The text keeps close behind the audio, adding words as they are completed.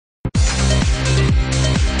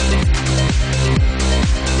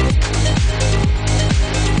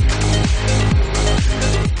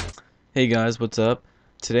Hey guys, what's up?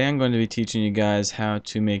 Today I'm going to be teaching you guys how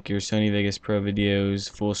to make your Sony Vegas Pro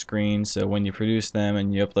videos full screen, so when you produce them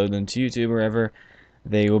and you upload them to YouTube or wherever,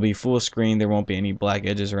 they will be full screen. There won't be any black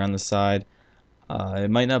edges around the side.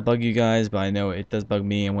 It might not bug you guys, but I know it does bug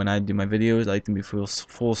me, and when I do my videos I like them to be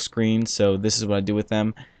full screen, so this is what I do with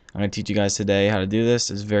them. I'm going to teach you guys today how to do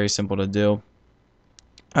this. It's very simple to do.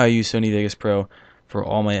 I use Sony Vegas Pro for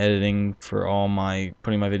all my editing, for all my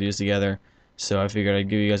putting my videos together. So I figured I'd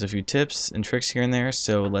give you guys a few tips and tricks here and there.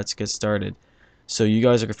 So let's get started. So you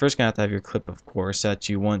guys are first gonna have your clip, of course, that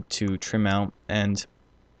you want to trim out and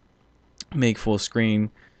make full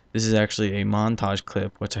screen. This is actually a montage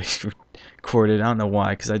clip, which I recorded. I don't know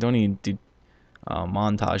why, because I don't even do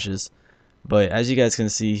montages. But as you guys can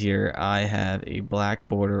see here, I have a black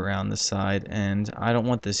border around the side, and I don't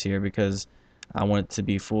want this here because I want it to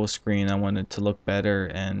be full screen. I want it to look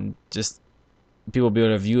better and just people will be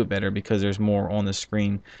able to view it better because there's more on the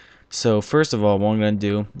screen. So first of all, what I'm going to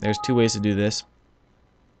do, there's two ways to do this.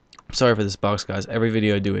 Sorry for this box, guys. Every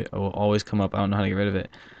video I do it will always come up. I don't know how to get rid of it.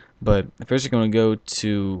 But first you're going to go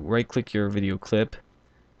to right click your video clip,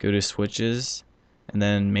 go to switches, and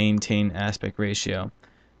then maintain aspect ratio.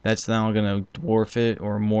 That's now going to dwarf it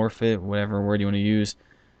or morph it, whatever word you want to use,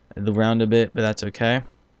 around a bit, but that's okay.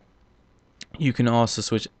 You can also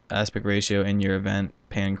switch aspect ratio in your event,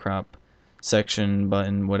 pan, crop, section,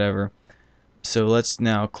 button, whatever. So let's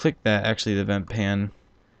now click that, actually the event pan,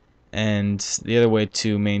 and the other way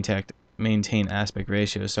to maintain aspect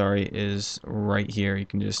ratio, sorry, is right here. You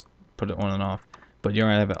can just put it on and off, but you're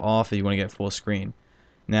going to have it off if you want to get full screen.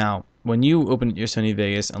 Now, when you open your Sony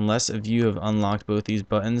Vegas, unless if you have unlocked both these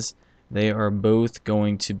buttons, they are both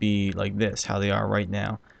going to be like this, how they are right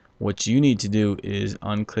now. What you need to do is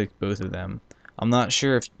unclick both of them. I'm not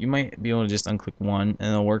sure if you might be able to just unclick one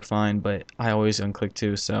and it'll work fine, but I always unclick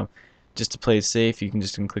two, so just to play it safe, you can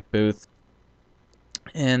just unclick both.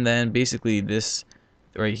 And then basically this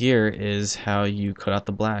right here is how you cut out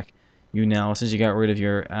the black. You now, since you got rid of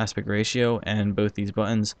your aspect ratio and both these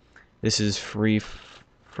buttons, this is free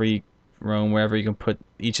roam wherever. You can put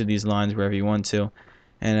each of these lines wherever you want to.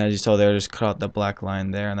 And as you saw there, just cut out the black line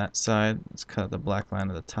there on that side. Let's cut out the black line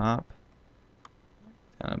at the top.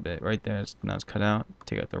 Down a bit right there. Now it's cut out.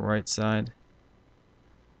 Take out the right side.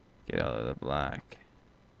 Get out of the black.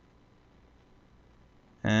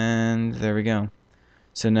 And there we go.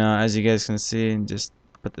 So now, as you guys can see, just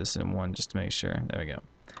put this in one just to make sure. There we go.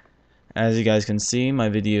 As you guys can see, my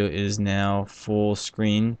video is now full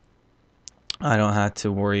screen. I don't have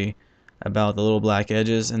to worry about the little black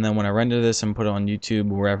edges, and then when I render this and put it on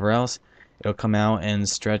YouTube or wherever else, it'll come out and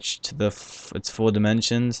stretch to its full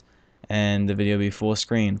dimensions, and the video will be full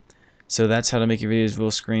screen. So that's how to make your videos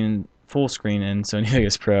full screen in Sony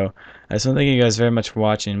Vegas Pro. I just want to thank you guys very much for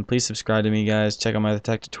watching. Please subscribe to me, guys. Check out my other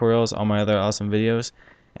tech tutorials, all my other awesome videos.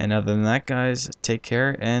 And other than that, guys, take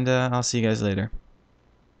care, and I'll see you guys later.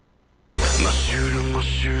 My shooter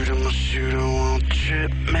won't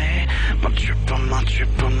trip me. My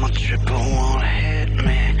tripper won't hit me.